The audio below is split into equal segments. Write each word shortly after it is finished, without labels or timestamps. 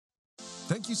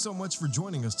Thank you so much for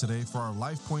joining us today for our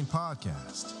LifePoint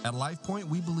podcast. At LifePoint,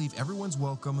 we believe everyone's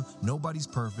welcome, nobody's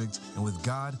perfect, and with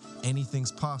God,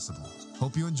 anything's possible.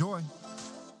 Hope you enjoy.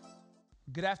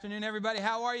 Good afternoon, everybody.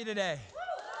 How are you today?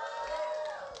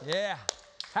 Yeah.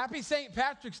 Happy St.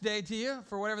 Patrick's Day to you,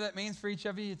 for whatever that means for each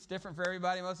of you. It's different for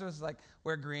everybody. Most of us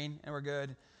wear green and we're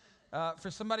good.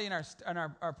 For somebody in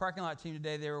our parking lot team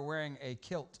today, they were wearing a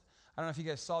kilt. I don't know if you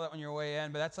guys saw that on your way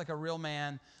in, but that's like a real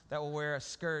man that will wear a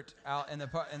skirt out in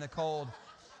the cold.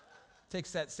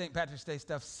 Takes that St. Patrick's Day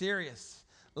stuff serious.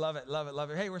 Love it, love it, love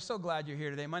it. Hey, we're so glad you're here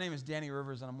today. My name is Danny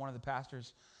Rivers, and I'm one of the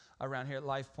pastors around here at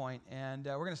LifePoint. And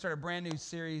we're going to start a brand new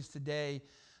series today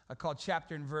called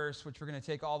Chapter and Verse, which we're going to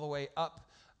take all the way up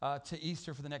to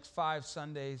Easter for the next 5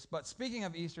 Sundays. But speaking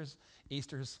of Easters,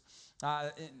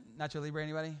 Nacho Libre,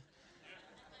 anybody?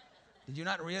 Did you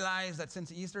not realize that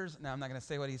since Easter's? No, I'm not going to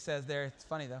say what he says there. It's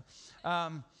funny, though.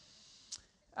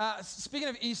 Speaking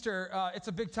of Easter, it's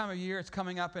a big time of year. It's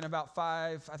coming up in about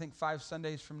 5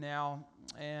 Sundays from now.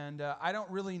 And I don't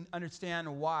really understand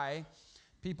why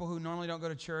people who normally don't go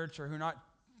to church or who are not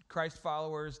Christ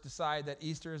followers decide that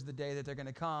Easter is the day that they're going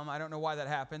to come. I don't know why that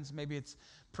happens. Maybe it's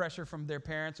pressure from their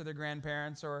parents or their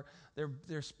grandparents or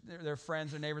their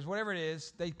friends or neighbors, whatever it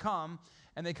is. They come,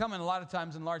 and they come in a lot of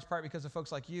times in large part because of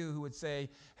folks like you who would say,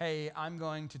 hey, I'm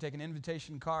going to take an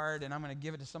invitation card and I'm going to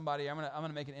give it to somebody. I'm going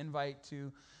to make an invite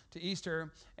to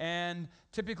Easter. And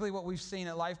typically what we've seen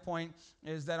at LifePoint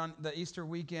is that on the Easter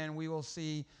weekend, we will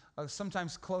see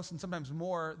sometimes close and sometimes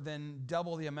more than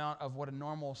double the amount of what a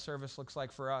normal service looks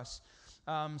like for us.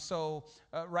 So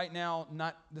right now,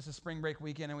 this is spring break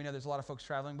weekend, and we know there's a lot of folks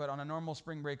traveling, but on a normal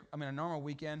a normal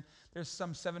weekend, there's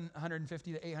some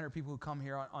 750 to 800 people who come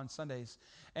here on Sundays.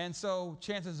 And so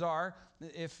chances are,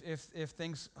 if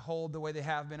things hold the way they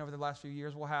have been over the last few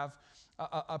years, we'll have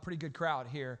a pretty good crowd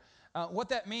here. What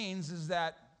that means is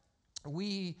that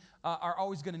we are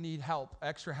always going to need help,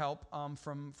 extra help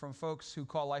from folks who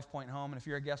call LifePoint home. And if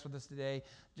you're a guest with us today,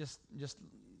 just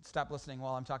stop listening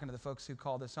while I'm talking to the folks who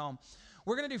call this home.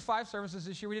 We're going to do 5 services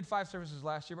this year. We did 5 services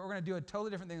last year, but we're going to do a totally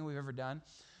different thing than we've ever done.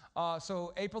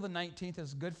 So April the 19th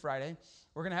is Good Friday.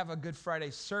 We're going to have a Good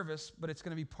Friday service, but it's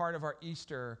going to be part of our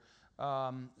Easter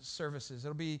services.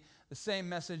 It'll be the same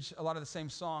message, a lot of the same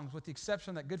songs, with the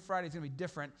exception that Good Friday is going to be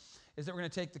different, is that we're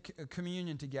going to take the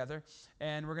communion together,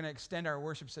 and we're going to extend our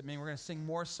worship set, meaning we're going to sing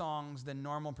more songs than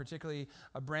normal, particularly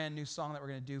a brand new song that we're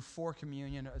going to do for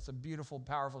communion. It's a beautiful,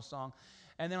 powerful song.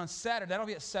 And then on Saturday, that'll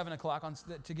be at 7 o'clock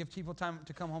to give people time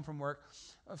to come home from work.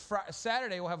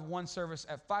 Saturday, we'll have one service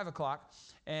at 5 o'clock,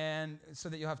 and so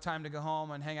that you'll have time to go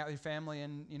home and hang out with your family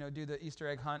and do the Easter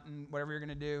egg hunt and whatever you're going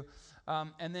to do.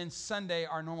 And then Sunday,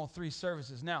 our normal 3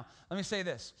 services. Now, let me say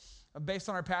this. Based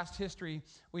on our past history,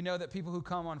 we know that people who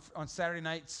come on Saturday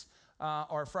nights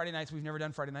or Friday nights, we've never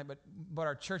done Friday night, but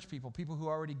our church people who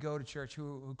already go to church,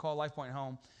 who call LifePoint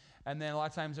home, and then a lot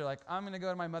of times they're like, I'm going to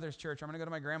go to my mother's church. I'm going to go to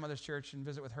my grandmother's church and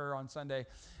visit with her on Sunday.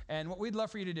 And what we'd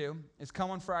love for you to do is come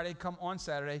on Friday, come on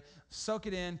Saturday, soak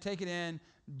it in, take it in,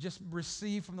 just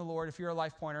receive from the Lord if you're a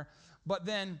LifePointer. But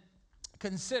then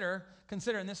consider,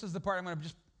 and this is the part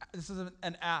this is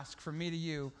an ask from me to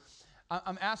you.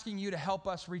 I'm asking you to help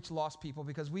us reach lost people,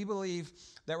 because we believe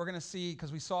that we're going to see,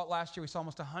 because we saw it last year, we saw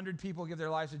almost 100 people give their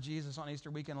lives to Jesus on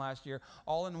Easter weekend last year,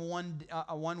 all in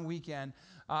one weekend.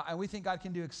 And we think God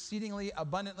can do exceedingly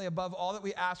abundantly above all that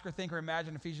we ask or think or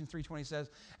imagine, Ephesians 3:20 says.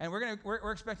 And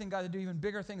we're expecting God to do even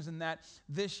bigger things than that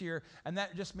this year, and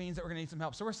that just means that we're going to need some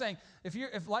help. So we're saying, if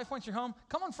LifePoint's your home,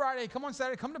 come on Friday, come on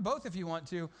Saturday, come to both if you want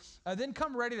to. Then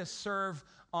come ready to serve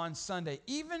on Sunday.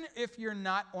 Even if you're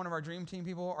not one of our dream team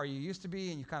people, or you used to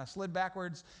be and you kind of slid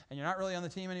backwards and you're not really on the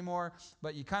team anymore,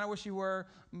 but you kind of wish you were,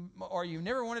 or you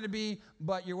never wanted to be,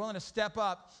 but you're willing to step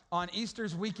up on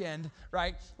Easter's weekend,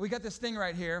 right? We got this thing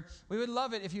right here. We would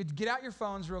love it if you'd get out your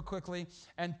phones real quickly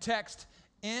and text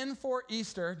 "in for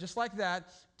Easter," just like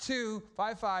that, to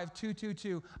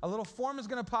 55222. A little form is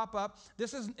going to pop up.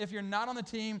 This is if you're not on the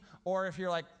team, or if you're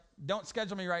like, don't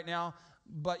schedule me right now,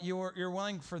 but you're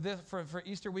willing for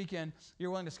Easter weekend, you're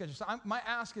willing to schedule. So my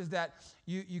ask is that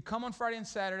you come on Friday and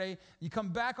Saturday, you come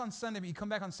back on Sunday, but you come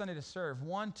back on Sunday to serve.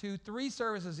 1, 2, 3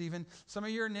 services even. Some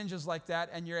of you are ninjas like that,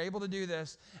 and you're able to do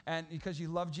this, and because you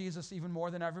love Jesus even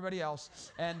more than everybody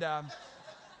else, and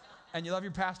you love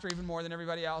your pastor even more than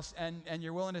everybody else, and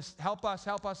you're willing to help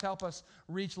us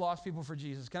reach lost people for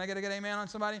Jesus. Can I get a good amen on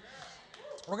somebody?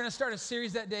 We're going to start a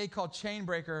series that day called Chain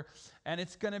Breaker, And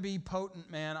it's going to be potent,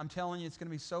 man. I'm telling you, it's going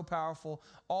to be so powerful.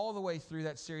 All the way through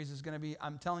that series is going to be,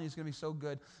 I'm telling you, it's going to be so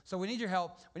good. So we need your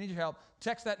help. We need your help.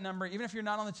 Text that number, even if you're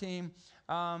not on the team.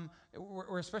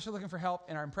 We're especially looking for help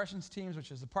in our impressions teams,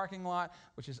 which is the parking lot,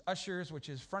 which is ushers, which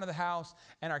is front of the house,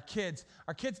 and our kids.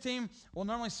 Our kids team will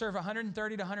normally serve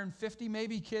 130 to 150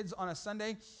 maybe kids on a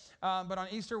Sunday. But on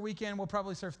Easter weekend, we'll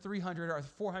probably serve 300 or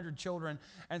 400 children.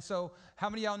 And so how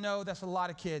many of y'all know that's a lot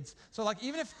of kids? So like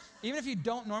even if you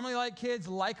don't normally like kids,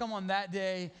 like them on that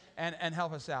day and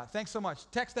help us out. Thanks so much.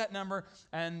 Text that number,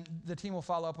 and the team will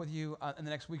follow up with you in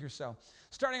the next week or so.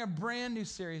 Starting a brand new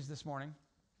series this morning,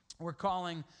 we're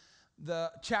calling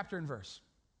the Chapter and Verse.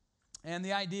 And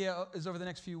the idea is over the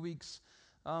next few weeks,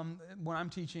 when I'm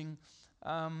teaching,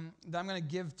 that I'm going to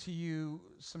give to you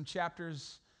some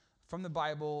chapters from the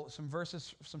Bible, some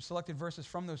verses, some selected verses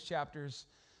from those chapters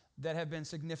that have been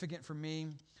significant for me,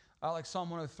 like Psalm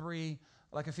 103,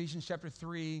 like Ephesians chapter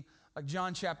 3, like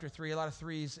John chapter 3, a lot of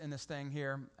threes in this thing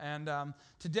here. And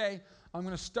today, I'm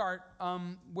going to start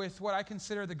with what I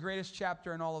consider the greatest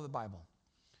chapter in all of the Bible.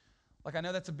 Like, I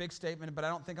know that's a big statement, but I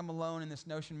don't think I'm alone in this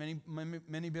notion.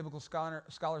 Many biblical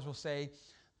scholars will say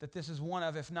that this is one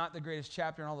of, if not the greatest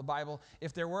chapter in all the Bible.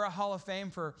 If there were a Hall of Fame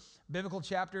for biblical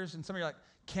chapters, and some of you are like,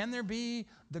 can there be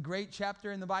the great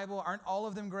chapter in the Bible? Aren't all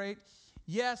of them great?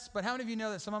 Yes, but how many of you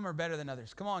know that some of them are better than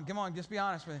others? Come on, just be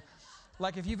honest with me.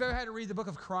 Like, if you've ever had to read the book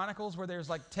of Chronicles where there's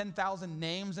like 10,000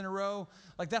 names in a row,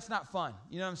 like that's not fun.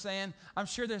 You know what I'm saying? I'm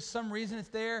sure there's some reason it's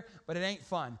there, but it ain't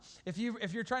fun. If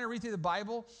you're trying to read through the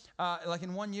Bible, like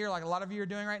in 1 year, like a lot of you are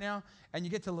doing right now, and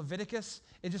you get to Leviticus,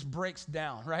 it just breaks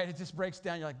down, right? It just breaks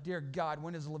down. You're like, dear God,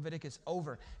 when is Leviticus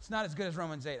over? It's not as good as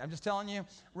Romans 8. I'm just telling you,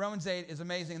 Romans 8 is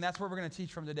amazing, and that's what we're going to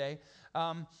teach from today.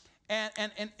 And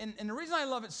the reason I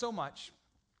love it so much,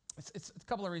 it's a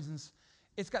couple of reasons.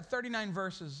 It's got 39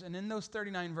 verses, and in those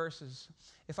 39 verses,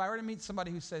 if I were to meet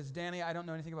somebody who says, Danny, I don't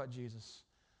know anything about Jesus.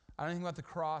 I don't know anything about the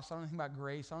cross. I don't know anything about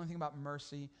grace. I don't know anything about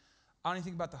mercy. I don't know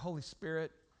anything about the Holy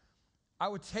Spirit. I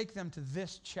would take them to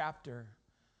this chapter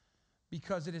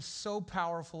because it is so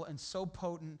powerful and so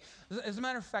potent. As a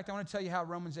matter of fact, I want to tell you how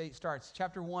Romans 8 starts.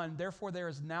 Chapter 1, therefore there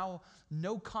is now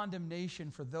no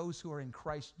condemnation for those who are in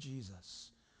Christ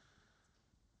Jesus.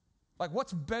 Like,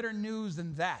 what's better news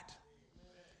than that?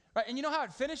 Right, and you know how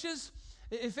it finishes?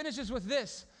 It finishes with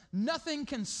this: nothing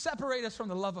can separate us from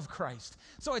the love of Christ.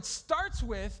 So it starts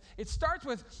with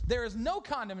there is no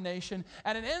condemnation,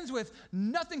 and it ends with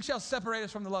nothing shall separate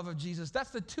us from the love of Jesus.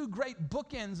 That's the two great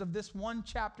bookends of this one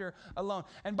chapter alone.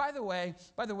 And by the way,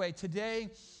 today,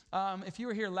 if you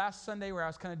were here last Sunday where I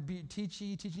was kind of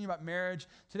teaching you about marriage,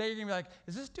 today you're going to be like,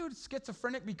 is this dude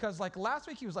schizophrenic? Because like last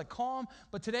week he was like calm,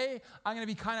 but today I'm going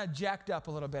to be kind of jacked up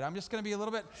a little bit. I'm just going to be a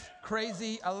little bit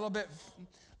crazy, a little bit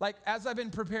like as I've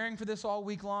been preparing for this all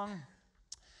week long,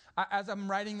 as I'm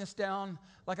writing this down,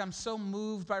 like I'm so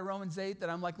moved by Romans 8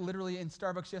 that I'm like literally in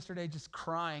Starbucks yesterday just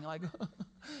crying. Like,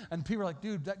 and people are like,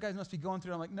 dude, that guy must be going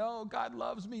through it. I'm like, no, God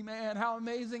loves me, man. How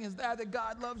amazing is that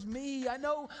God loves me? I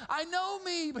know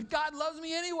me, but God loves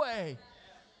me anyway.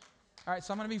 All right,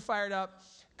 so I'm going to be fired up.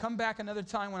 Come back another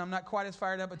time when I'm not quite as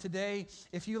fired up. But today,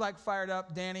 if you like fired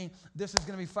up Danny, this is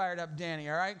going to be fired up Danny,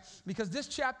 all right? Because this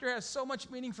chapter has so much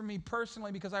meaning for me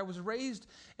personally because I was raised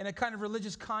in a kind of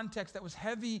religious context that was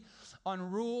heavy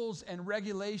on rules and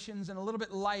regulations and a little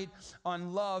bit light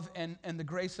on love and the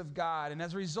grace of God. And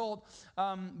as a result,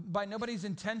 by nobody's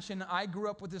intention, I grew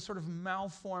up with this sort of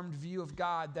malformed view of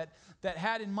God that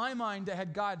had in my mind, that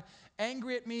had God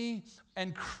angry at me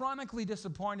and chronically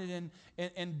disappointed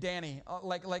in Danny.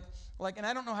 And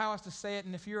I don't know how else to say it.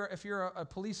 And if you're a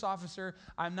police officer,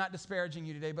 I'm not disparaging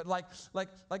you today. But like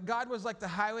God was like the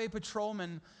highway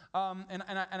patrolman. And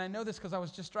I know this because I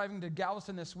was just driving to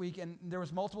Galveston this week, and there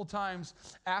was multiple times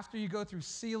after you go through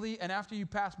Sealy and after you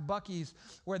pass Buc-ee's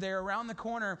where they're around the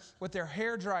corner with their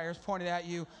hair dryers pointed at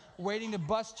you, waiting to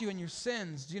bust you in your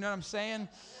sins. Do you know what I'm saying?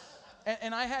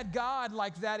 And I had God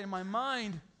like that in my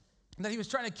mind, that he was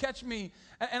trying to catch me.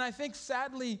 And I think,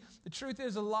 sadly, the truth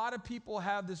is a lot of people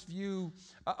have this view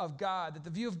of God, that the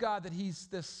view of God that he's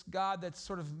this God that's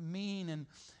sort of mean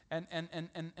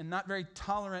and not very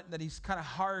tolerant, that he's kind of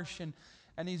harsh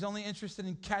and he's only interested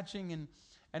in catching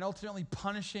and ultimately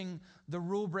punishing the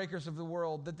rule breakers of the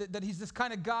world, that he's this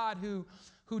kind of God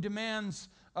who demands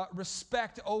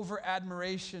respect over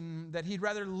admiration, that he'd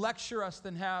rather lecture us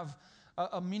than have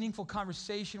a meaningful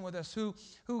conversation with us,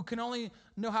 who can only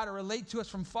know how to relate to us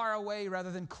from far away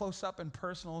rather than close up and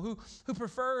personal, who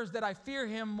prefers that I fear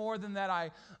him more than that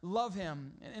I love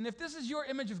him. And if this is your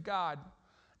image of God,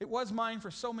 it was mine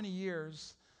for so many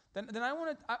years, then I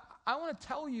want to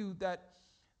tell you that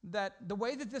that the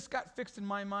way that this got fixed in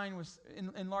my mind was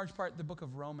in large part the book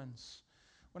of Romans.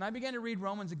 When I began to read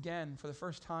Romans again for the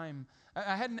first time,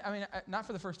 not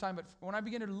for the first time, but when I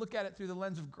began to look at it through the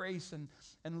lens of grace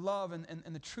and love and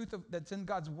the truth that's in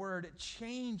God's word, it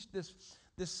changed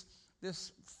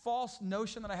this false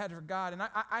notion that I had for God. And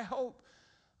I hope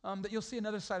that you'll see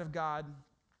another side of God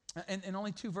in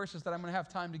only 2 verses that I'm going to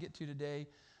have time to get to today.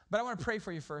 But I want to pray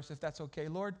for you first, if that's okay.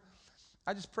 Lord,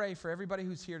 I just pray for everybody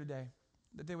who's here today,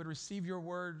 that they would receive your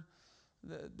word,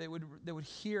 that they would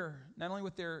hear, not only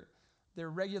with their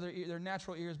regular ear, their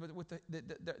natural ears, but with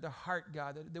the heart,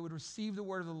 God, that they would receive the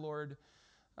word of the Lord.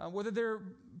 Whether they're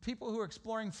people who are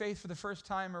exploring faith for the first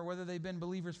time or whether they've been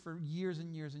believers for years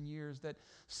and years and years, that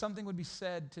something would be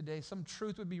said today, some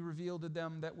truth would be revealed to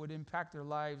them that would impact their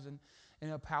lives in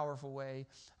a powerful way.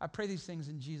 I pray these things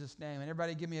in Jesus' name. And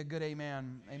everybody give me a good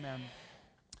amen. Amen.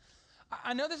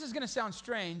 I know this is going to sound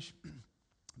strange,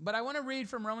 but I want to read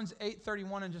from Romans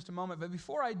 8:31 in just a moment. But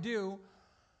before I do,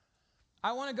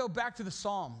 I want to go back to the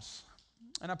Psalms.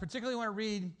 And I particularly want to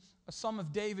read a Psalm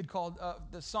of David called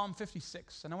the Psalm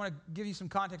 56. And I want to give you some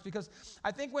context because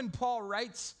I think when Paul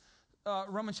writes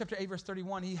Romans chapter 8, verse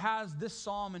 31, he has this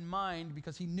psalm in mind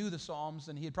because he knew the Psalms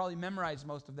and he had probably memorized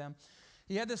most of them.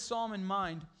 He had this psalm in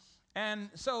mind. And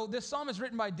so this psalm is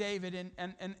written by David,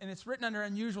 and it's written under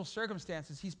unusual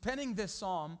circumstances. He's penning this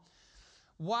psalm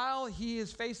while he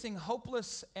is facing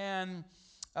hopeless and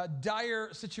dire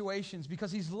situations because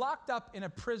he's locked up in a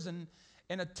prison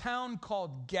in a town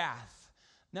called Gath.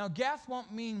 Now, Gath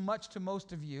won't mean much to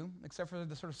most of you, except for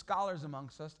the sort of scholars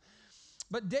amongst us.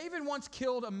 But David once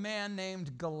killed a man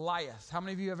named Goliath. How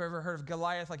many of you have ever heard of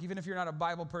Goliath? Like, even if you're not a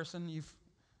Bible person,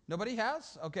 nobody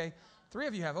has? Okay. 3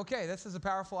 of you have. Okay, this is a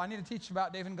powerful, I need to teach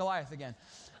about David and Goliath again.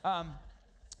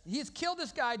 He's killed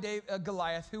this guy,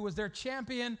 Goliath, who was their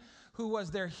champion, who was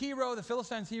their hero, the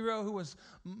Philistines' hero, who was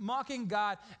mocking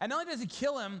God. And not only does he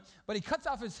kill him, but he cuts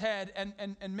off his head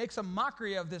and makes a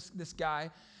mockery of this guy.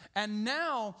 And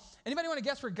now, anybody want to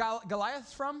guess where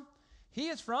Goliath's from? He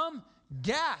is from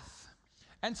Gath.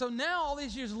 And so now, all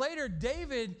these years later,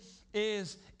 David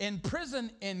is in prison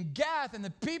in Gath, and the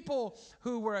people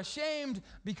who were ashamed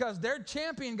because their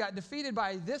champion got defeated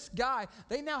by this guy,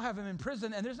 they now have him in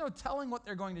prison, and there's no telling what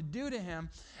they're going to do to him.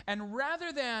 And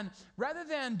rather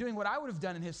than doing what I would have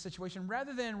done in his situation,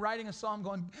 rather than writing a psalm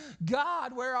going,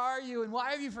 God, where are you, and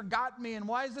why have you forgotten me, and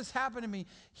why has this happened to me,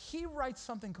 he writes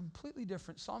something completely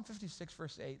different. Psalm 56,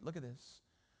 verse 8, look at this.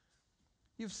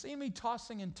 You've seen me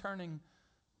tossing and turning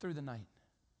through the night.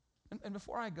 And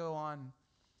before I go on,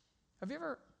 have you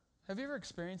ever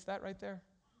experienced that right there?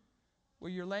 Where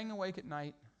you're laying awake at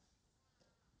night,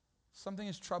 something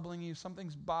is troubling you,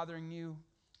 something's bothering you,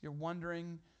 you're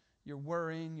wondering, you're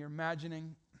worrying, you're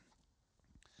imagining.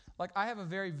 Like, I have a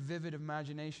very vivid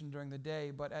imagination during the day,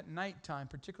 but at nighttime,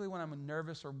 particularly when I'm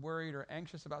nervous or worried or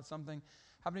anxious about something,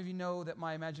 how many of you know that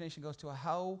my imagination goes to a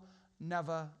how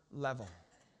never level?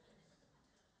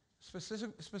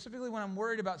 Specifically when I'm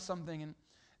worried about something.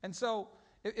 And so,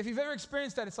 if you've ever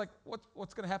experienced that, it's like,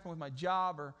 what's going to happen with my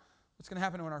job, or what's going to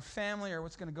happen in our family, or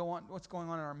what's going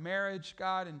on in our marriage,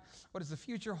 God, and what does the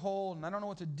future hold, and I don't know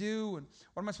what to do, and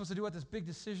what am I supposed to do with this big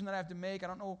decision that I have to make? I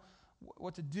don't know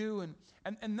what to do,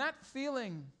 and that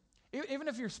feeling, even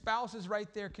if your spouse is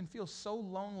right there, can feel so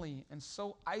lonely and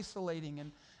so isolating,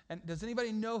 and does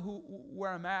anybody know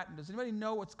where I'm at, and does anybody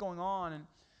know what's going on,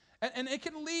 and it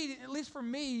can lead, at least for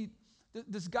me,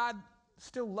 does God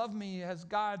still love me? Has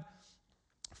God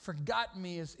forgot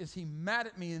me? Is he mad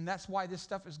at me? And that's why this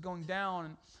stuff is going down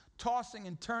and tossing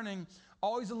and turning,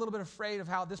 always a little bit afraid of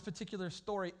how this particular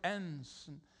story ends.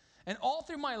 And all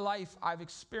through my life, I've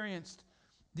experienced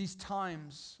these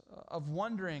times of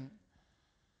wondering,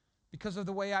 because of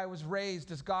the way I was raised,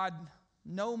 does God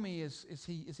know me? Is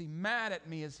he mad at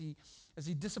me? Is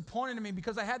he disappointed in me?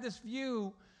 Because I had this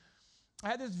view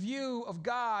of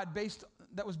God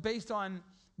that was based on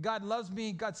God loves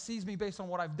me, God sees me based on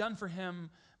what I've done for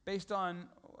him, based on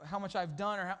how much I've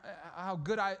done or how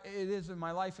good it is in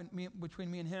my life between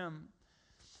me and him.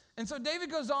 And so David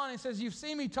goes on and says, you've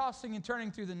seen me tossing and turning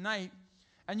through the night,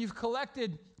 and you've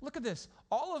collected, look at this,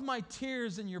 all of my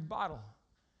tears in your bottle.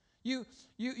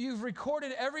 You've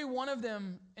recorded every one of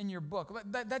them in your book.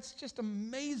 That's just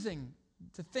amazing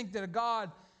to think that a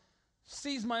God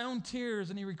sees my own tears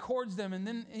and he records them, and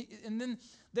then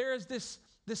there is this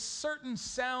certain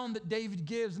sound that David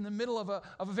gives in the middle of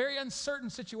a very uncertain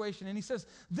situation. And he says,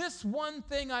 this one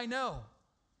thing I know,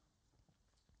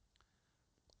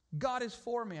 God is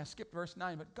for me. I skipped verse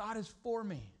 9, but God is for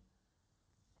me.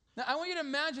 Now, I want you to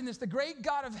imagine this. The great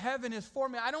God of heaven is for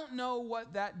me. I don't know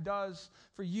what that does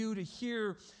for you to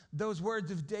hear those words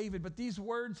of David, but these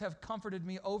words have comforted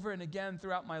me over and again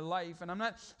throughout my life. And I'm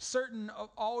not certain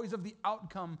always of the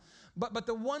outcome, but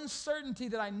the one certainty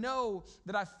that I know,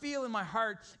 that I feel in my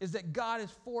heart, is that God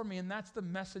is for me. And that's the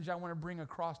message I want to bring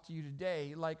across to you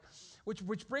today.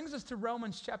 Which brings us to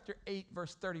Romans chapter 8,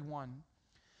 verse 31.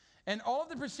 And all of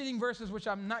the preceding verses, which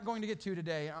I'm not going to get to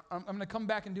today, I'm going to come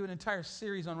back and do an entire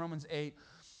series on Romans 8.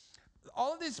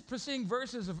 All of these preceding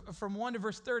verses from 1 to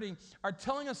verse 30 are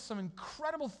telling us some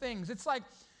incredible things. It's like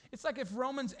if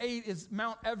Romans 8 is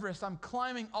Mount Everest. I'm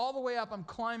climbing all the way up. I'm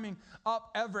climbing up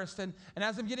Everest. And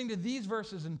as I'm getting to these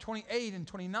verses in 28 and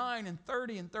 29 and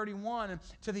 30 and 31 and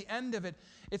to the end of it,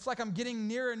 it's like I'm getting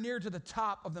nearer and nearer to the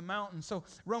top of the mountain. So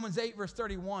Romans 8 verse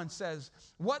 31 says,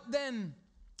 "What then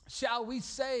shall we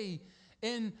say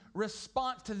in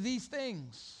response to these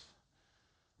things?"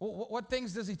 What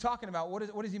things is he talking about?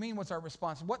 What does he mean? What's our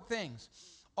response? What things?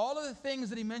 All of the things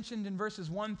that he mentioned in verses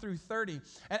 1 through 30.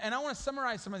 And I want to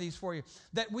summarize some of these for you.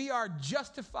 That we are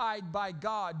justified by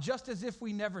God just as if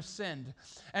we never sinned.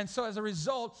 And so as a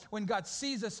result, when God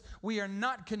sees us, we are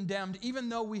not condemned. Even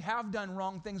though we have done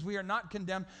wrong things, we are not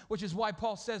condemned, which is why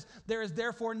Paul says, "There is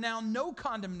therefore now no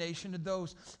condemnation to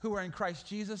those who are in Christ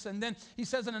Jesus." And then he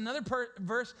says in another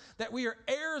verse that we are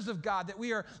heirs of God, that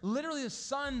we are literally the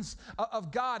sons of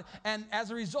God, and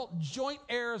as a result, joint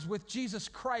heirs with Jesus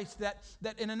Christ, that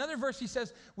in another verse, he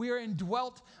says, we are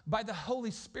indwelt by the Holy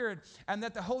Spirit, and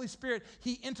that the Holy Spirit,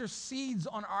 he intercedes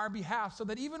on our behalf, so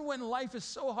that even when life is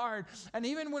so hard, and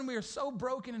even when we are so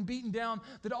broken and beaten down,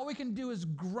 that all we can do is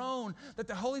groan, that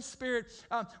the Holy Spirit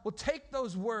will take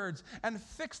those words and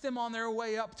fix them on their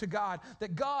way up to God,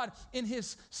 that God, in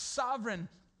his sovereign,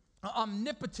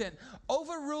 omnipotent,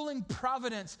 overruling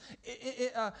providence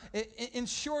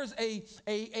ensures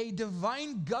a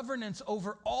divine governance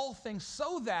over all things,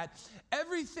 so that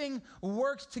everything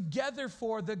works together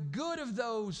for the good of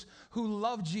those who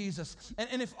love Jesus.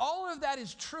 And if all of that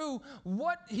is true,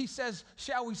 what, he says,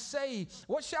 shall we say?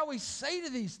 What shall we say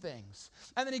to these things?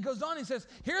 And then he goes on, he says,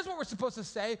 here's what we're supposed to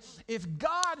say. If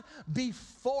God be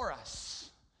for us.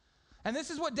 And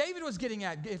this is what David was getting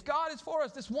at. If God is for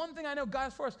us, this one thing I know God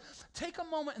is for us. Take a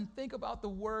moment and think about the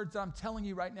words that I'm telling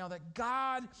you right now, that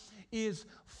God is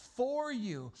for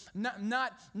you. Not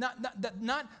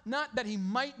that he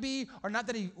might be, or not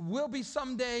that he will be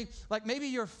someday. Like maybe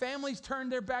your family's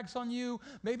turned their backs on you.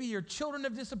 Maybe your children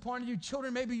have disappointed you.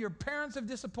 Maybe your parents have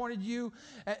disappointed you.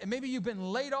 Maybe you've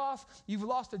been laid off. You've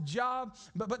lost a job.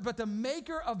 But the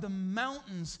maker of the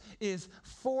mountains is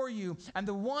for you. And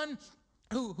the one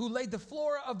who laid the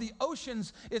flora of the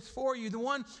oceans is for you. The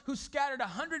one who scattered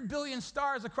 100 billion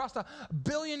stars across 1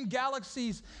 billion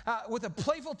galaxies with a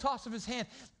playful toss of his hand.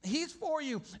 He's for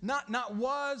you. Not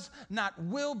was, not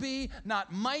will be,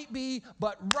 not might be,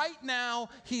 but right now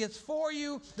he is for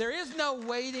you. There is no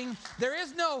waiting. There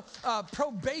is no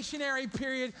probationary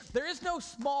period. There is no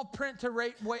small print to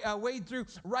wade through.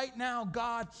 Right now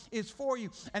God is for you.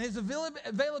 And his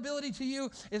availability to you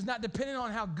is not dependent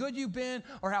on how good you've been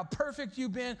or how perfect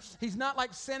you've been. He's not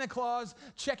like Santa Claus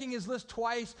checking his list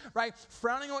twice, right?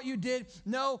 Frowning on what you did.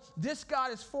 No, this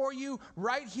God is for you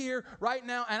right here, right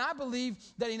now. And I believe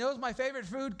that he knows my favorite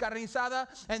food, carne asada,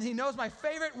 and he knows my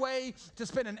favorite way to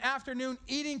spend an afternoon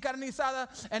eating carne asada,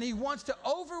 and he wants to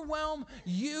overwhelm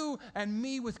you and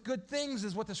me with good things,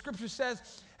 is what the scripture says.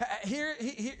 Here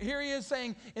he is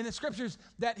saying in the scriptures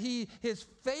that his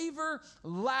favor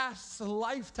lasts a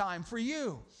lifetime for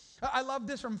you. I love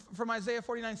this from Isaiah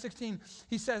 49:16.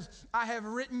 He says, I have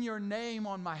written your name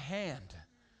on my hand.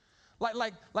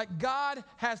 Like God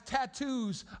has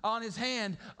tattoos on his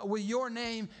hand with your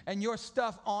name and your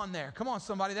stuff on there. Come on,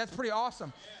 somebody. That's pretty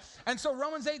awesome. And so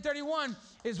Romans 8:31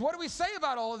 is, what do we say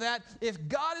about all of that? If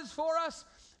God is for us,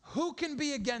 who can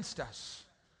be against us?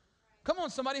 Come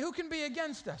on, somebody. Who can be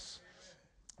against us?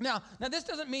 Now, this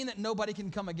doesn't mean that nobody can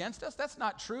come against us. That's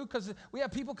not true, because we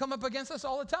have people come up against us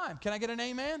all the time. Can I get an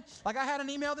amen? Like I had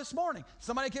an email this morning.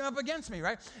 Somebody came up against me,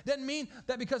 right? Doesn't mean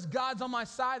that because God's on my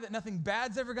side that nothing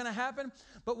bad's ever going to happen.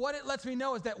 But what it lets me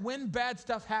know is that when bad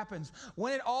stuff happens,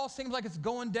 when it all seems like it's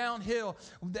going downhill,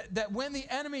 that when the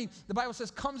enemy, the Bible says,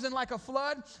 comes in like a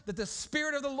flood, that the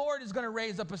Spirit of the Lord is going to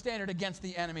raise up a standard against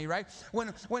the enemy, right?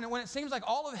 When it seems like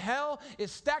all of hell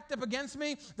is stacked up against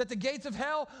me, that the gates of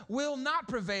hell will not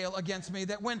prevail. prevail against me.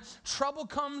 That when trouble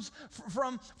comes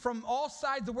from all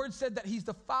sides, the word said that he's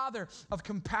the Father of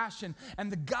compassion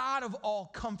and the God of all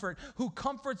comfort, who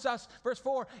comforts us, verse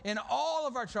 4, in all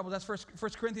of our troubles. That's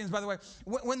 1 Corinthians, by the way.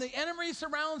 When the enemy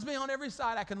surrounds me on every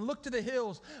side, I can look to the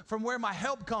hills from where my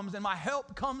help comes, and my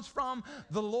help comes from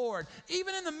the Lord.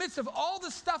 Even in the midst of all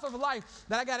the stuff of life,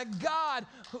 that I got a God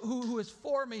who is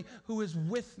for me, who is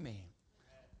with me.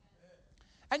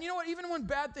 And you know what? Even when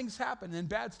bad things happen, and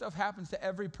bad stuff happens to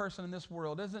every person in this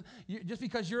world, just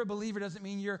because you're a believer doesn't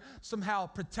mean you're somehow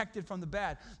protected from the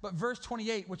bad. But verse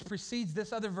 28, which precedes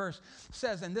this other verse,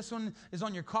 says, and this one is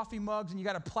on your coffee mugs, and you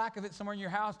got a plaque of it somewhere in your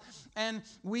house, and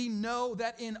we know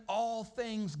that in all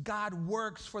things God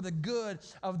works for the good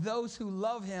of those who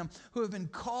love him, who have been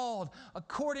called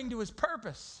according to his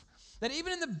purpose. That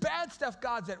even in the bad stuff,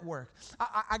 God's at work.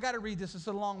 I got to read this. It's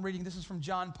a long reading. This is from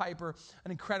John Piper, an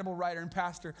incredible writer and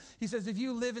pastor. He says, if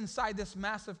you live inside this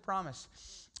massive promise,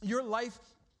 your life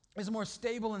is more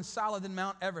stable and solid than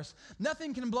Mount Everest.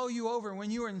 Nothing can blow you over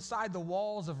when you are inside the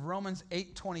walls of Romans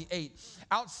 8:28.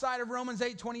 Outside of Romans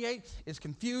 8:28 is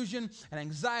confusion and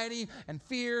anxiety and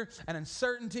fear and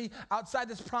uncertainty. Outside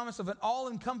this promise of an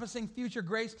all-encompassing future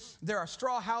grace, there are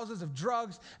straw houses of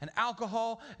drugs and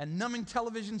alcohol and numbing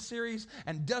television series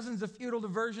and dozens of futile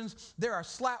diversions. There are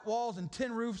slat walls and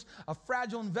tin roofs of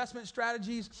fragile investment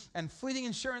strategies and fleeting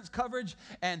insurance coverage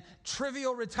and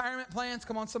trivial retirement plans.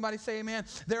 Come on, somebody say amen.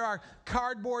 There are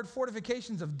cardboard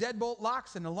fortifications of deadbolt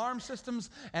locks and alarm systems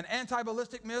and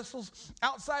anti-ballistic missiles.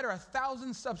 Outside are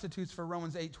 1,000 substitutes for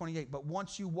Romans 8:28. But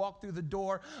once you walk through the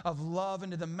door of love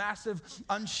into the massive,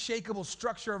 unshakable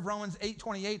structure of Romans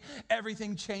 8:28,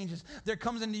 everything changes. There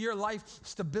comes into your life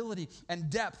stability and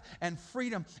depth and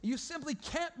freedom. You simply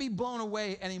can't be blown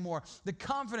away anymore. The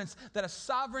confidence that a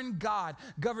sovereign God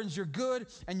governs your good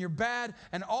and your bad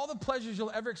and all the pleasures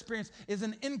you'll ever experience is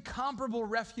an incomparable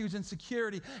refuge and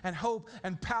security and hope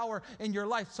and power in your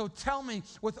life. So tell me,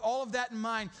 with all of that in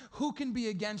mind, who can be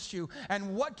against you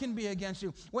and what can be against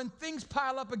you? When things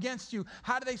pile up against you,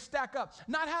 how do they stack up?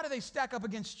 Not how do they stack up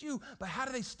against you, but how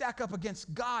do they stack up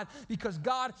against God? Because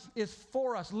God is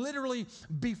for us, literally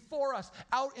before us,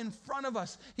 out in front of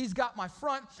us. He's got my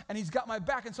front and he's got my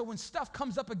back. And so when stuff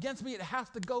comes up against me, it has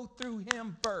to go through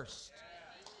him first.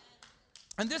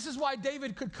 And this is why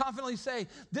David could confidently say,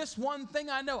 this one thing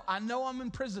I know I'm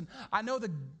in prison. I know the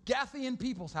Gathian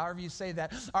peoples, however you say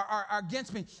that, are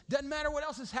against me. Doesn't matter what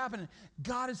else is happening.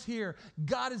 God is here,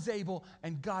 God is able,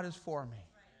 and God is for me.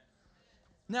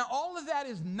 Now, all of that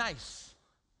is nice,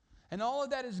 and all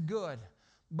of that is good,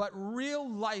 but real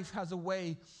life has a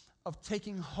way of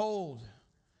taking hold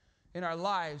in our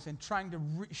lives and trying to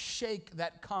shake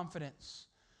that confidence.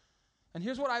 And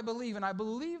here's what I believe, and I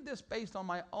believe this based on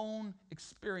my own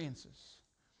experiences,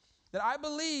 that I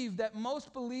believe that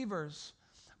most believers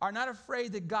are not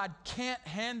afraid that God can't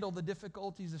handle the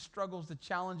difficulties, the struggles, the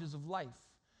challenges of life.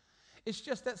 It's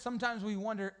just that sometimes we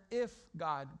wonder if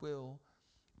God will,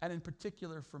 and in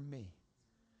particular for me.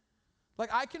 Like,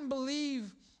 I can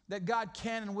believe that God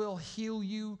can and will heal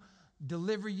you,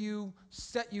 deliver you,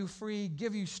 set you free,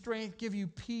 give you strength, give you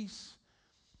peace,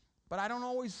 but I don't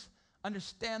always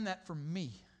understand that for me.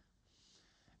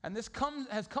 And this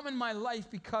has come in my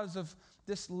life because of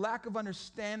this lack of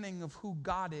understanding of who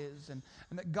God is and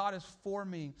that God is for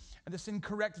me, and this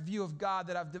incorrect view of God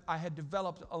that I had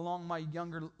developed along my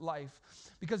younger life.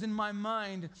 Because in my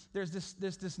mind, there's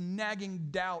this nagging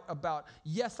doubt about,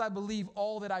 yes, I believe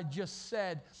all that I just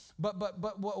said, but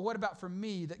what about for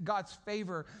me? That God's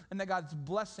favor and that God's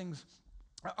blessings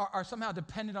are somehow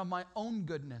dependent on my own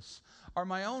goodness or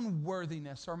my own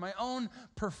worthiness or my own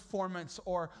performance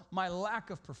or my lack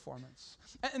of performance.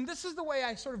 And this is the way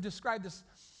I sort of describe this,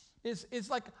 is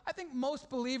like, I think most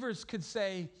believers could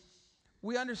say,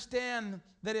 we understand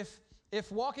that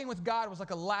if walking with God was like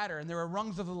a ladder and there were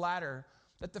rungs of the ladder,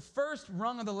 that the first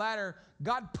rung of the ladder,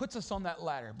 God puts us on that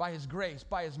ladder by his grace,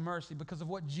 by his mercy, because of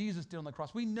what Jesus did on the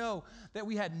cross. We know that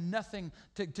we had nothing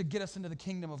to get us into the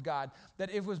kingdom of God,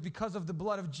 that it was because of the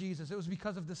blood of Jesus. It was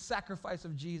because of the sacrifice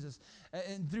of Jesus.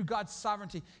 And through God's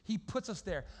sovereignty, he puts us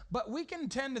there. But we can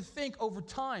tend to think over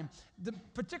time,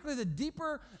 particularly the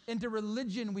deeper into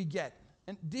religion we get,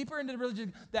 and deeper into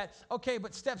religion, that, okay,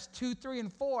 but steps 2, 3,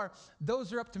 and 4,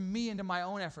 those are up to me and to my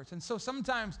own efforts. And so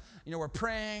sometimes, we're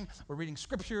praying, we're reading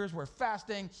scriptures, we're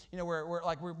fasting,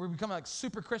 we're becoming like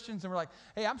super Christians, and we're like,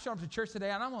 hey, I'm showing up to church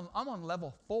today, and I'm on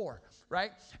level 4,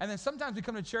 right? And then sometimes we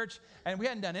come to church, and we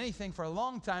hadn't done anything for a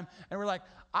long time, and we're like,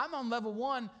 I'm on level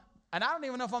 1, and I don't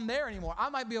even know if I'm there anymore. I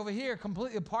might be over here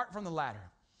completely apart from the ladder.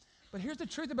 But here's the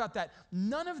truth about that.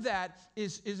 None of that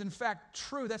is in fact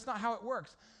true. That's not how it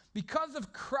works. Because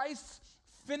of Christ's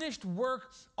finished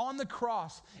work on the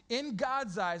cross, in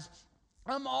God's eyes,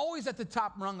 I'm always at the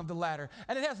top rung of the ladder.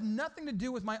 And it has nothing to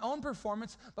do with my own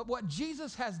performance, but what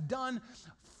Jesus has done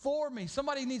for me.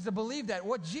 Somebody needs to believe that,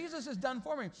 what Jesus has done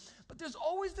for me. But there's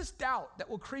always this doubt that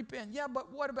will creep in. Yeah,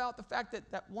 but what about the fact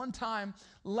that one time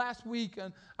last week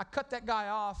and I cut that guy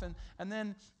off and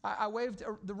then I waved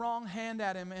the wrong hand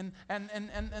at him and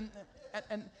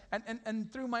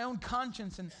through my own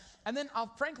conscience. And then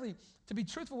I'll frankly, to be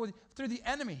truthful with you, through the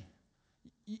enemy.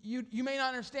 You may not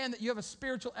understand that you have a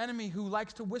spiritual enemy who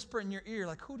likes to whisper in your ear,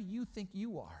 like, who do you think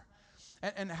you are?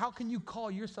 And how can you call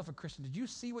yourself a Christian? Did you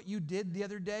see what you did the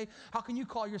other day? How can you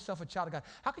call yourself a child of God?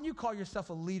 How can you call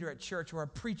yourself a leader at church or a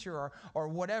preacher or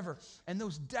whatever? And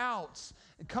those doubts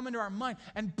come into our mind.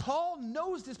 And Paul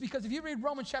knows this because if you read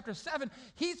Romans chapter 7,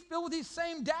 he's filled with these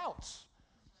same doubts.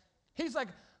 He's like,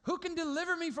 who can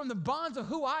deliver me from the bonds of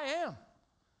who I am?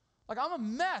 Like, I'm a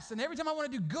mess, and every time I want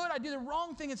to do good, I do the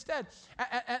wrong thing instead.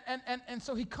 And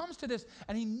so he comes to this,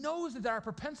 and he knows that our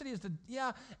propensity is to,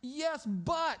 yes,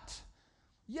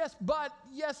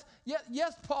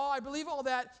 Paul, I believe all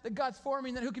that God's for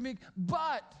me, and that who can be,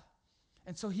 but.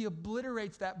 And so he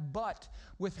obliterates that but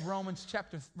with Romans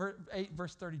chapter 8,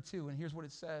 verse 32, and here's what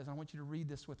it says. I want you to read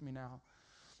this with me now,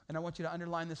 and I want you to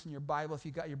underline this in your Bible if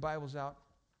you got your Bibles out.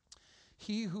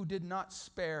 He who did not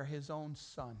spare his own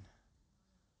son.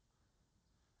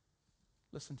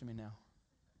 Listen to me now.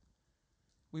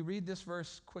 We read this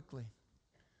verse quickly.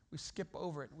 We skip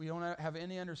over it. We don't have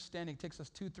any understanding. It takes us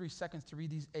 2-3 seconds to read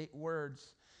these 8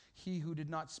 words. He who did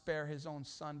not spare his own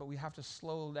son, but we have to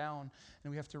slow down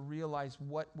and we have to realize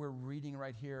what we're reading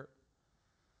right here.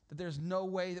 That there's no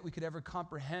way that we could ever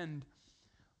comprehend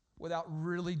without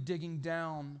really digging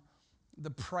down the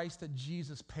price that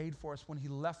Jesus paid for us when he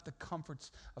left the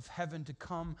comforts of heaven to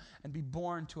come and be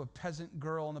born to a peasant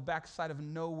girl on the backside of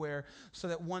nowhere, so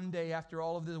that one day, after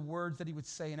all of the words that he would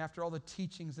say and after all the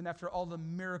teachings and after all the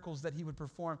miracles that he would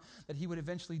perform, that he would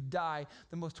eventually die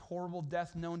the most horrible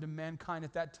death known to mankind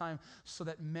at that time, so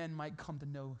that men might come to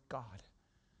know God.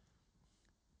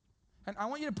 And I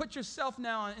want you to put yourself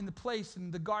now in the place in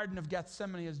the Garden of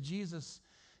Gethsemane as Jesus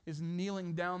is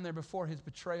kneeling down there before his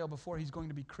betrayal, before he's going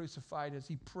to be crucified, as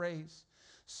he prays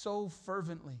so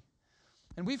fervently.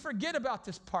 And we forget about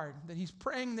this part, that he's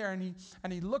praying there and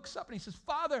he looks up and he says,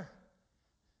 Father,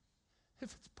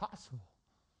 if it's possible,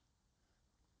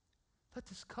 let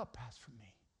this cup pass from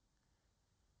me.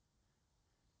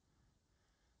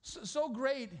 So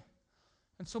great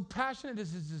and so passionate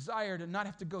is his desire to not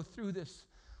have to go through this.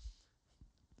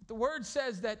 The word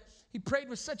says that he prayed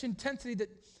with such intensity that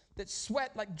sweat,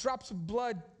 like drops of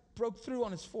blood, broke through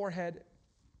on his forehead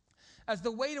as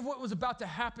the weight of what was about to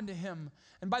happen to him.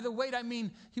 And by the weight, I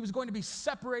mean he was going to be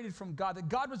separated from God, that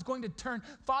God was going to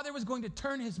Father was going to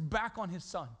turn his back on his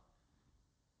son.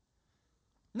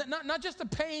 Not just the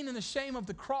pain and the shame of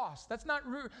the cross. That's not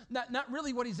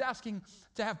really what he's asking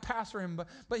to have pass for him,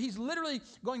 but he's literally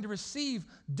going to receive,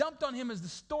 dumped on him as the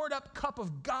stored up cup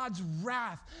of God's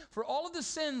wrath for all of the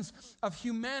sins of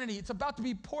humanity. It's about to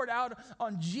be poured out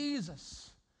on Jesus.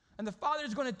 And the Father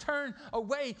is going to turn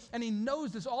away, and he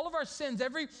knows this. All of our sins,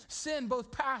 every sin, both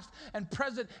past and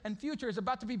present and future, is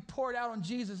about to be poured out on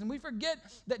Jesus. And we forget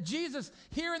that Jesus,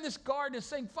 here in this garden, is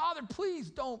saying, Father,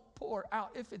 please don't pour out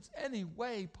if it's any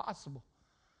way possible.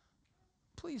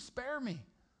 Please spare me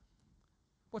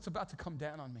what's about to come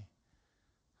down on me.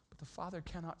 But the Father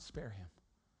cannot spare him.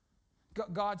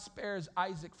 God spares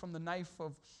Isaac from the knife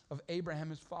of Abraham,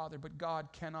 his father, but God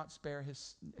cannot spare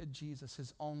his Jesus,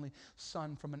 his only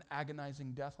son, from an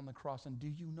agonizing death on the cross. And do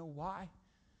you know why?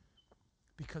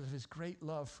 Because of his great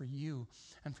love for you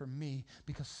and for me,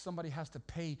 because somebody has to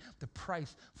pay the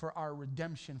price for our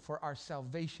redemption, for our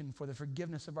salvation, for the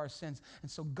forgiveness of our sins. And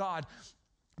so God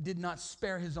did not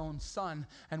spare his own son.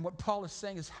 And what Paul is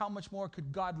saying is, how much more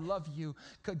could God love you?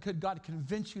 Could God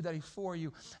convince you that he's for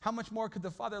you? How much more could the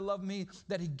Father love me,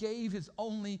 that he gave his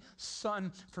only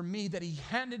son for me, that he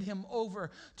handed him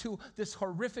over to this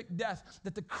horrific death,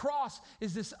 that the cross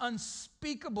is this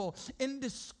unspeakable,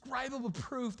 indescribable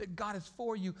proof that God is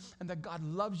for you and that God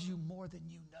loves you more than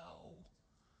you know.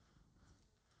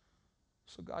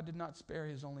 So God did not spare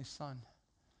his only son.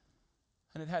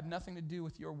 And it had nothing to do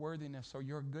with your worthiness or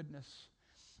your goodness.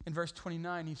 In verse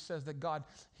 29, he says that God,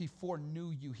 he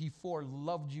foreknew you. He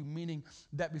foreloved you, meaning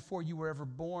that before you were ever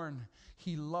born,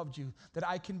 he loved you. That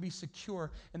I can be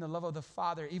secure in the love of the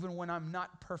Father, even when I'm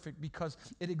not perfect, because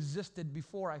it existed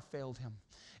before I failed him.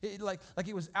 Like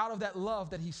it was out of that love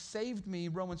that he saved me.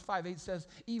 Romans 5:8 says,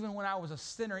 even when I was a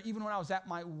sinner, even when I was at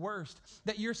my worst,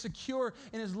 that you're secure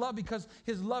in his love because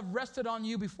his love rested on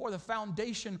you before the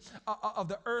foundation of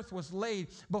the earth was laid.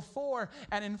 Before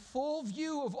and in full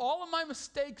view of all of my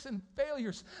mistakes and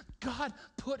failures, God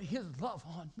put his love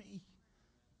on me.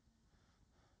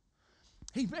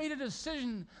 He made a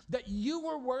decision that you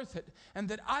were worth it and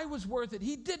that I was worth it.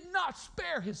 He did not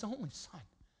spare his only son.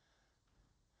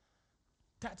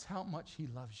 That's how much he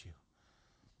loves you.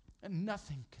 And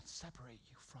nothing can separate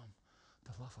you from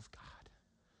the love of God.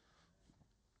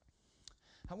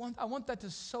 I want that to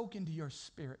soak into your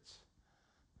spirits.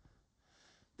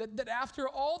 That after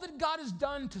all that God has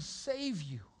done to save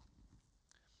you,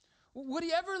 would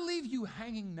he ever leave you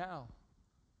hanging now?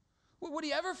 Would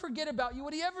he ever forget about you?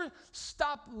 Would he ever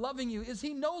stop loving you? Is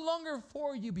he no longer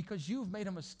for you because you've made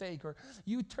a mistake or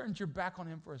you turned your back on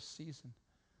him for a season?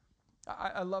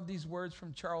 I love these words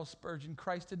from Charles Spurgeon.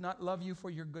 Christ did not love you for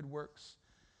your good works.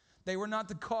 They were not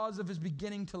the cause of his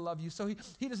beginning to love you. So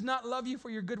he does not love you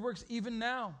for your good works even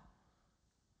now.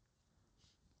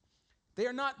 They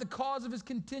are not the cause of his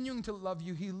continuing to love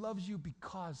you. He loves you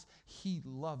because he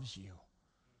loves you.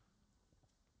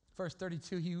 Verse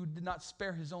 32, he who did not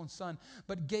spare his own son,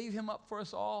 but gave him up for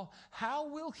us all, how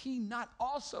will he not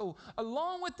also,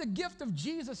 along with the gift of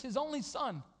Jesus, his only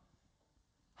son,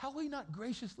 how will he not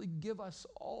graciously give us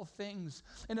all things?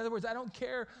 In other words, I don't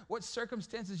care what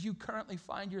circumstances you currently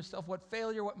find yourself, what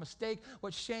failure, what mistake,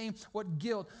 what shame, what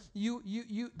guilt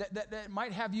that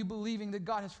might have you believing that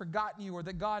God has forgotten you or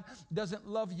that God doesn't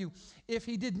love you. If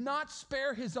he did not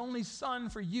spare his only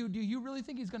son for you, do you really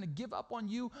think he's going to give up on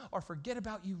you or forget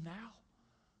about you now?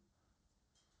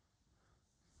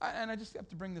 And I just have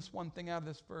to bring this one thing out of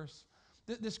this verse.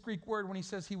 This Greek word, when he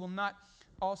says he will not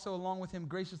also along with him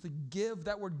graciously give,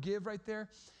 that word give right there,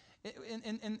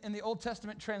 in the Old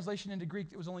Testament translation into Greek,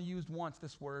 it was only used once,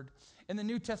 this word. In the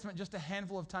New Testament, just a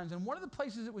handful of times. And one of the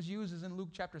places it was used is in Luke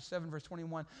chapter 7, verse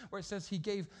 21, where it says he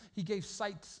gave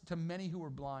sight to many who were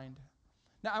blind.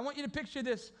 Now, I want you to picture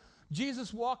this,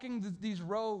 Jesus walking these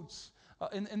roads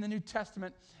in the New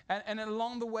Testament, and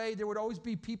along the way, there would always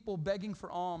be people begging for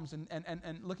alms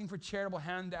and looking for charitable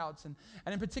handouts, and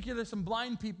in particular, some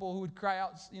blind people who would cry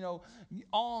out,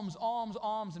 alms, alms,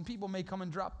 alms, and people may come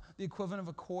and drop the equivalent of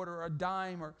a quarter or a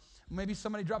dime, or maybe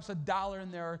somebody drops $1 in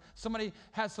there, or somebody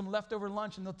has some leftover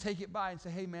lunch, and they'll take it by and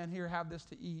say, hey, man, here, have this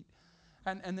to eat.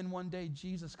 And then one day,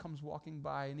 Jesus comes walking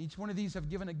by, and each one of these have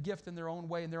given a gift in their own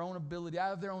way, in their own ability,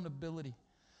 out of their own ability,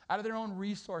 out of their own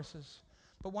resources.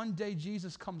 But one day,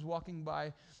 Jesus comes walking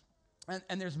by,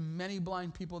 and there's many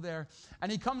blind people there.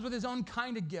 And he comes with his own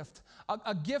kind of gift,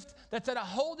 a gift that's at a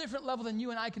whole different level than you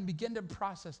and I can begin to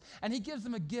process. And he gives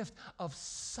them a gift of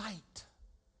sight.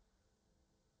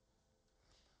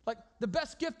 Like, the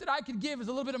best gift that I could give is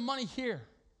a little bit of money here.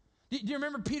 Do you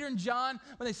remember Peter and John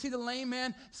when they see the lame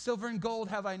man? Silver and gold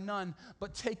have I none,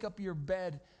 but take up your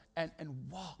bed and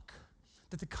walk.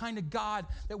 That the kind of God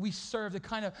that we serve, the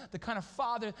kind of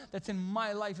Father that's in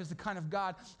my life is the kind of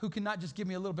God who can not just give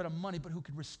me a little bit of money, but who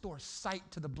could restore sight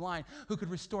to the blind, who could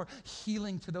restore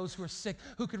healing to those who are sick,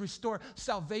 who could restore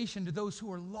salvation to those who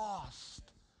are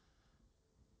lost.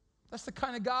 That's the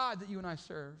kind of God that you and I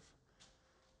serve.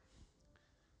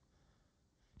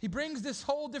 He brings this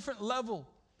whole different level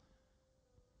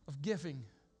of giving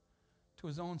to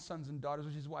his own sons and daughters,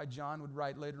 which is why John would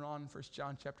write later on in 1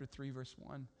 John chapter 3, verse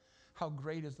 1. How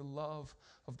great is the love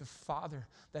of the Father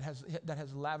that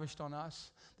has lavished on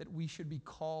us, that we should be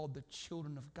called the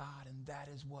children of God, and that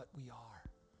is what we are.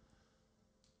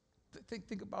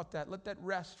 Think about that. Let that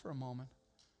rest for a moment,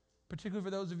 particularly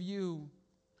for those of you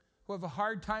who have a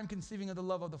hard time conceiving of the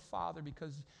love of the Father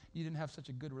because you didn't have such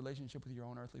a good relationship with your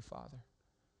own earthly father,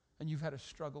 and you've had a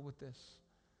struggle with this.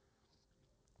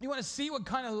 You want to see what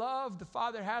kind of love the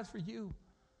Father has for you.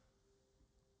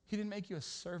 He didn't make you a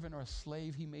servant or a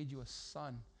slave. He made you a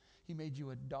son. He made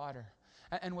you a daughter.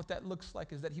 And what that looks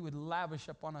like is that he would lavish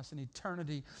upon us in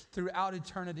eternity, throughout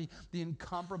eternity, the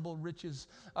incomparable riches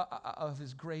of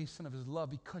his grace and of his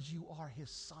love, because you are his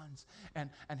sons and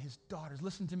his daughters.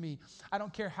 Listen to me. I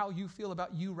don't care how you feel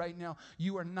about you right now.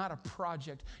 You are not a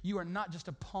project. You are not just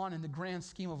a pawn in the grand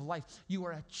scheme of life. You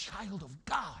are a child of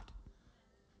God.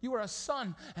 You are a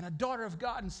son and a daughter of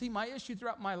God. And see, my issue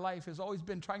throughout my life has always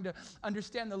been trying to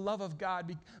understand the love of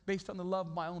God based on the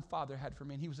love my own father had for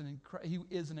me. And he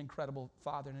is an incredible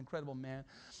father, an incredible man.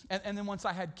 And then once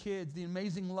I had kids, the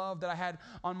amazing love that I had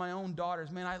on my own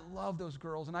daughters, man, I love those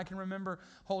girls. And I can remember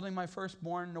holding my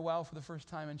firstborn, Noelle, for the first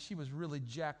time, and she was really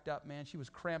jacked up, man. She was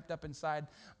cramped up inside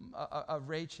of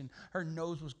Rach, and her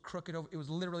nose was crooked. It was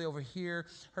literally over here.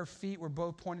 Her feet were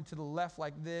both pointed to the left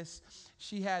like this.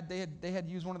 They had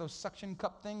used one of those suction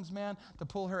cup things, man, to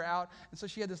pull her out. And so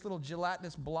she had this little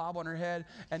gelatinous blob on her head.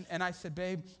 And I said,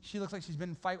 babe, she looks like she's been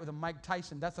in a fight with a Mike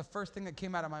Tyson. That's the first thing that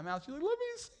came out of my mouth. She's like, let me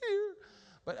see her.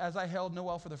 But as I held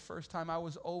Noelle for the first time, I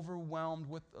was overwhelmed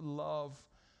with love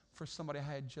for somebody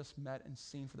I had just met and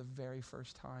seen for the very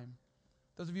first time.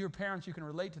 Those of you who are parents, you can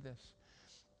relate to this.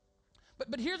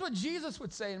 But here's what Jesus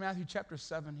would say in Matthew chapter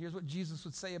 7. Here's what Jesus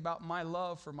would say about my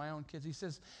love for my own kids. He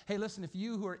says, hey, listen, if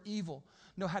you who are evil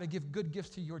know how to give good gifts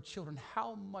to your children,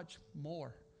 how much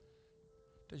more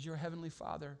does your heavenly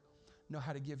Father know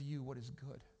how to give you what is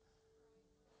good?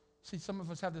 See, some of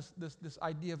us have this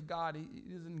idea of God.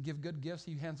 He doesn't give good gifts.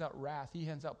 He hands out wrath. He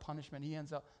hands out punishment. He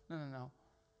hands out, no.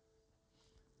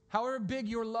 However big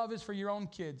your love is for your own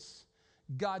kids,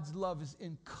 God's love is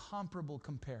incomparable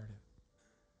comparative.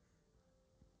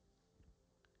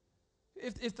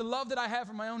 If the love that I have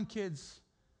for my own kids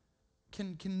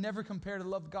can never compare to the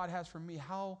love God has for me,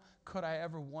 how could I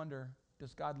ever wonder,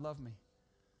 does God love me?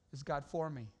 Is God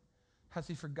for me? Has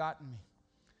he forgotten me?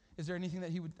 Is there anything that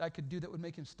I could do that would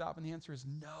make him stop? And the answer is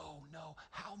no.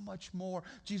 How much more?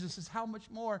 Jesus says, how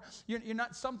much more? You're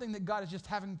not something that God is just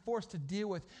having forced to deal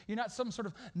with. You're not some sort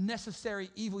of necessary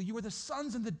evil. You are the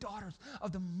sons and the daughters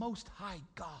of the Most High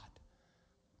God.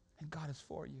 And God is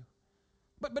for you.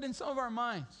 But in some of our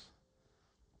minds,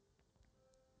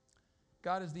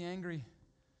 God is the angry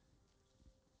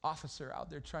officer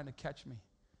out there trying to catch me,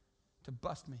 to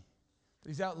bust me. That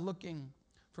he's out looking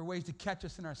for ways to catch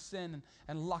us in our sin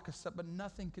and lock us up. But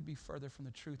nothing could be further from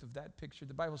the truth of that picture.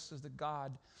 The Bible says that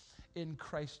God in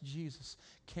Christ Jesus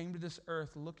came to this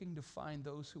earth looking to find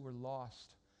those who were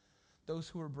lost, those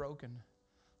who were broken,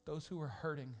 those who were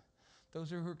hurting, those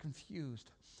who were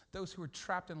confused, those who were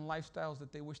trapped in lifestyles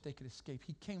that they wish they could escape.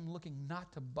 He came looking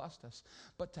not to bust us,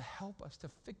 but to help us, to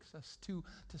fix us, to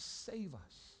save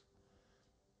us.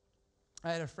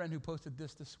 I had a friend who posted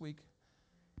this week.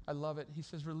 I love it. He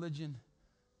says, religion,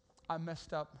 I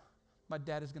messed up. My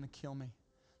dad is going to kill me.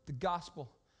 The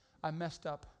gospel, I messed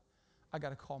up. I got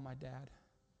to call my dad.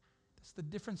 That's the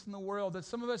difference in the world, that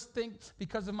some of us think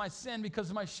because of my sin, because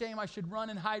of my shame, I should run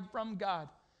and hide from God.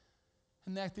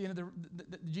 And at the end of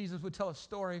Jesus would tell a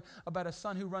story about a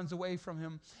son who runs away from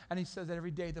him. And he says that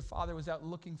every day the father was out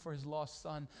looking for his lost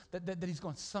son. That he's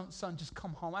going, son, just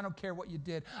come home. I don't care what you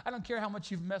did. I don't care how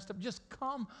much you've messed up. Just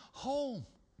come home.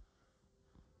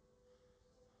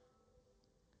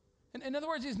 In other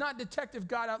words, he's not Detective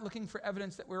God out looking for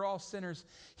evidence that we're all sinners.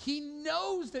 He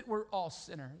knows that we're all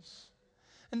sinners.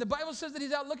 And the Bible says that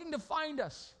he's out looking to find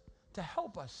us, to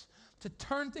help us, to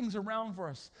turn things around for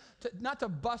us, not to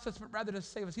bust us, but rather to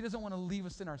save us. He doesn't want to leave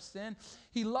us in our sin.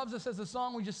 He loves us, as the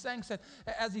song we just sang said,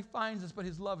 as he finds us, but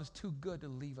his love is too good to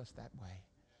leave us that way.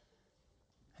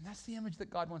 And that's the image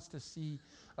that God wants to see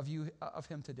of you, of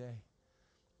him today.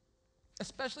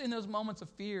 Especially in those moments of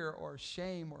fear or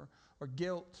shame or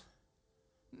guilt.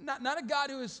 Not a God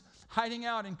who is hiding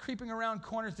out and creeping around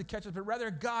corners to catch us, but rather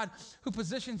a God who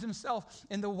positions himself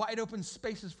in the wide open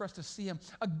spaces for us to see him.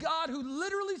 A God who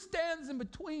literally stands in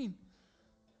between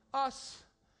us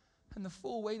and the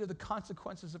full weight of the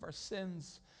consequences of our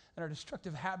sins and our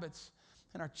destructive habits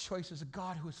and our choices. A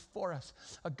God who is for us,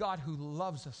 a God who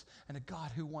loves us, and a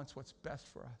God who wants what's best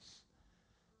for us.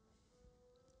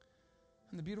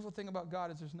 And the beautiful thing about God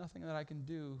is there's nothing that I can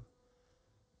do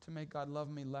to make God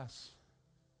love me less.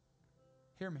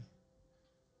 Hear me.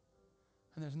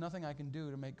 And there's nothing I can do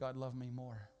to make God love me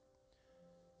more.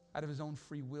 Out of his own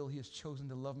free will, he has chosen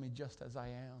to love me just as I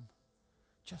am.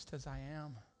 Just as I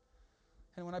am.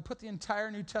 And when I put the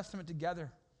entire New Testament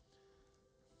together,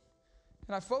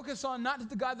 and I focus on not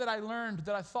the God that I learned,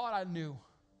 that I thought I knew,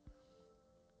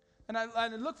 and I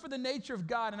look for the nature of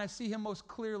God, and I see him most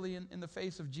clearly in the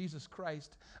face of Jesus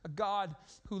Christ, a God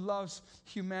who loves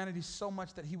humanity so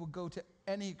much that he will go to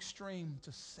any extreme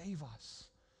to save us.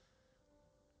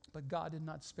 But God did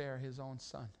not spare his own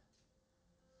son.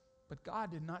 But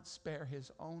God did not spare his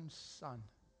own son.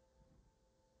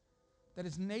 That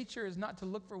his nature is not to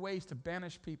look for ways to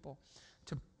banish people,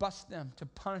 to bust them, to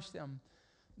punish them.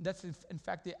 That's in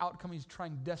fact the outcome he's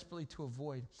trying desperately to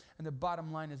avoid. And the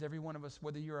bottom line is every one of us,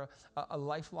 whether you're a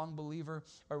lifelong believer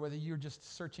or whether you're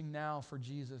just searching now for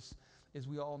Jesus, is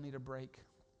we all need a break.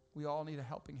 We all need a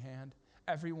helping hand.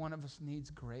 Every one of us needs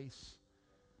grace.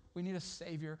 We need a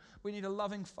Savior. We need a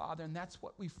loving Father, and that's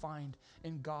what we find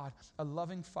in God, a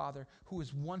loving Father who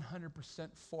is 100%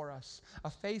 for us, a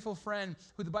faithful friend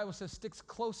who the Bible says sticks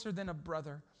closer than a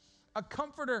brother, a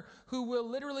comforter who will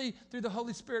literally, through the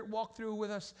Holy Spirit, walk through with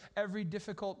us every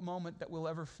difficult moment that we'll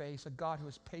ever face, a God who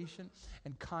is patient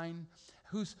and kind,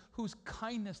 whose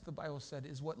kindness, the Bible said,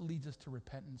 is what leads us to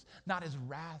repentance, not his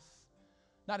wrath,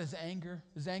 not his anger.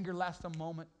 His anger lasts a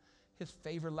moment. His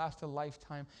favor lasts a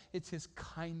lifetime. It's his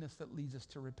kindness that leads us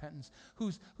to repentance,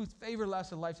 whose favor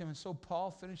lasts a lifetime. And so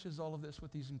Paul finishes all of this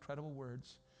with these incredible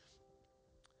words.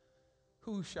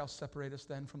 Who shall separate us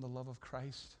then from the love of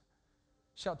Christ?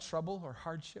 Shall trouble or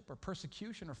hardship or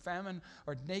persecution or famine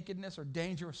or nakedness or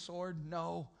danger or sword?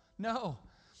 No, no.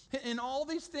 In all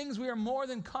these things, we are more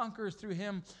than conquerors through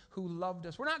him who loved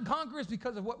us. We're not conquerors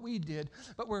because of what we did,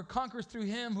 but we're conquerors through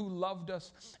him who loved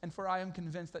us. And for I am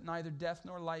convinced that neither death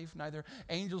nor life, neither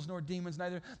angels nor demons,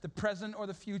 neither the present or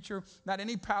the future, not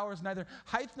any powers, neither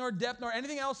height nor depth, nor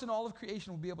anything else in all of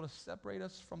creation will be able to separate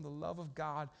us from the love of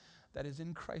God that is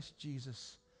in Christ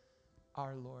Jesus,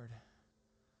 our Lord.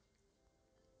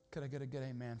 Could I get a good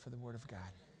amen for the word of God?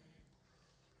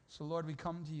 So Lord, we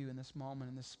come to you in this moment,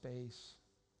 in this space.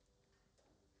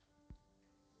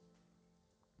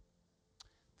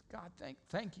 God,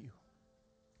 thank you.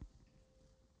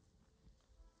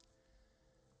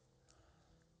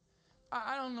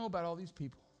 I don't know about all these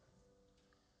people,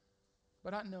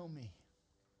 but I know me.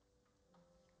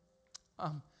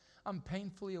 I'm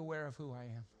painfully aware of who I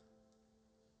am.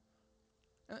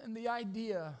 And the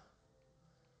idea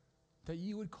that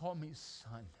you would call me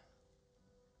son,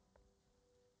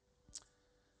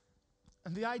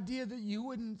 and the idea that you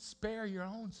wouldn't spare your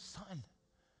own son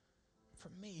for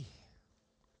me,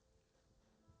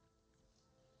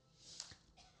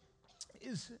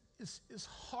 is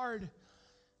hard.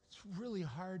 It's really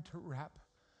hard to wrap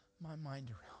my mind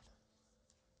around.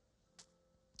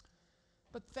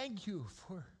 But thank you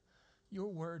for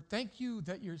your word. Thank you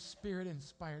that your Spirit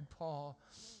inspired Paul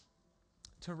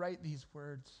to write these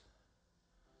words.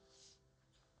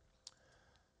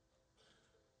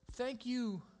 Thank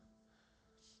you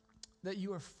that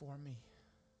you are for me.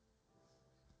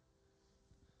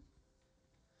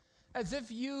 As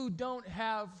if you don't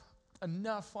have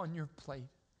enough on your plate,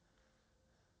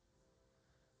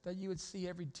 that you would see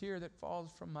every tear that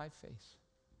falls from my face,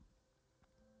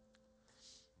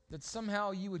 that somehow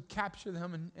you would capture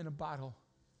them in a bottle,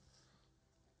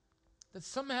 that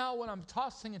somehow when I'm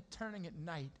tossing and turning at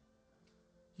night,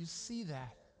 you see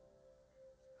that.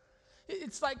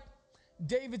 It's like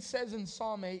David says in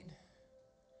Psalm 8,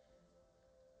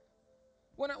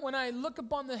 when I look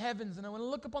upon the heavens and when I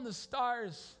look upon the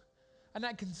stars and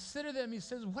I consider them, he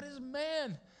says, what is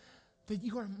man that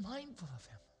you are mindful of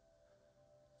him?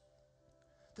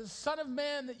 The Son of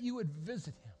Man that you would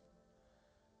visit him.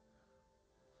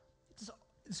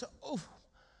 It's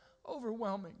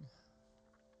overwhelming.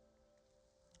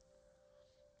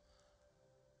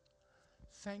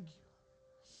 Thank you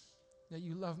that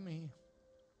you love me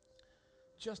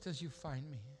just as you find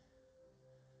me.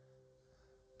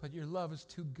 But your love is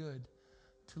too good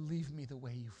to leave me the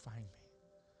way you find me.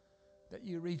 That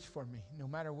you reach for me no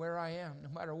matter where I am, no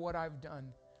matter what I've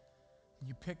done. And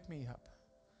you pick me up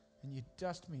and you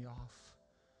dust me off.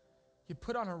 You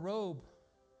put on a robe.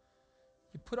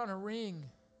 You put on a ring.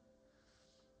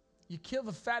 You kill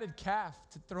the fatted calf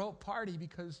to throw a party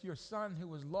because your son who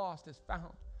was lost is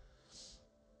found.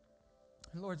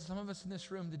 And Lord, some of us in this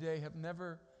room today have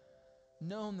never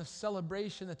known the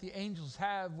celebration that the angels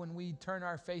have when we turn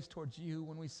our face towards you,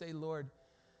 when we say, Lord,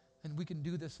 and we can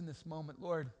do this in this moment,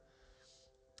 Lord,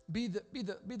 be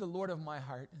the Lord of my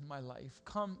heart and my life.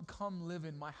 Come live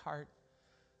in my heart.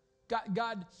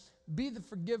 God, be the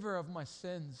forgiver of my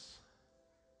sins.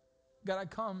 God, I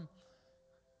come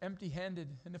empty-handed,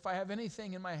 and if I have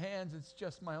anything in my hands, it's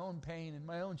just my own pain and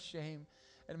my own shame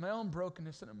and my own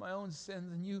brokenness and my own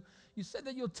sins. And you said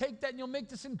that you'll take that and you'll make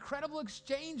this incredible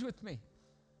exchange with me.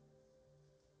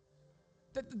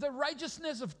 That the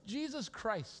righteousness of Jesus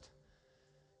Christ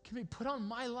can be put on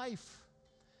my life.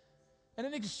 And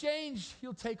in exchange,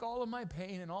 you'll take all of my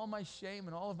pain and all my shame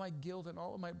and all of my guilt and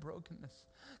all of my brokenness.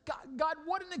 God,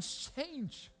 what an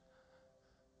exchange.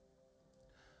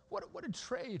 What a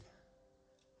trade.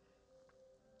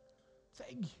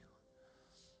 Thank you.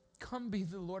 Come be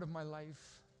the Lord of my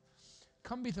life.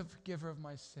 Come be the forgiver of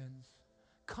my sins.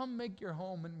 Come make your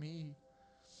home in me.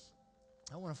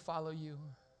 I want to follow you.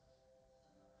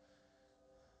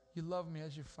 You love me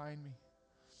as you find me.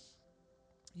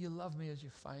 You love me as you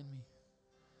find me.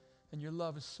 And your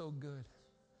love is so good.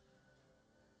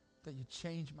 that you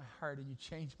change my heart and you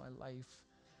change my life.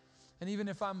 And even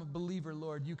if I'm a believer,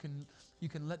 Lord, you can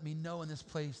let me know in this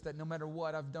place that no matter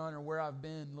what I've done or where I've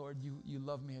been, Lord, you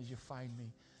love me as you find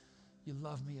me. You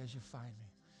love me as you find me.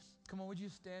 Come on, would you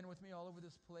stand with me all over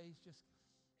this place? Just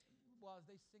while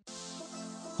they sing.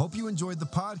 Hope you enjoyed the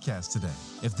podcast today.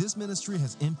 If this ministry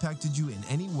has impacted you in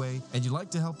any way and you'd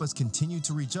like to help us continue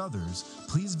to reach others,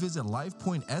 please visit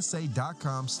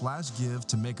lifepointsa.com/give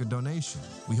to make a donation.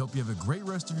 We hope you have a great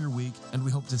rest of your week, and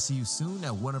we hope to see you soon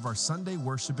at one of our Sunday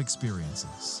worship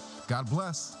experiences. God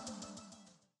bless.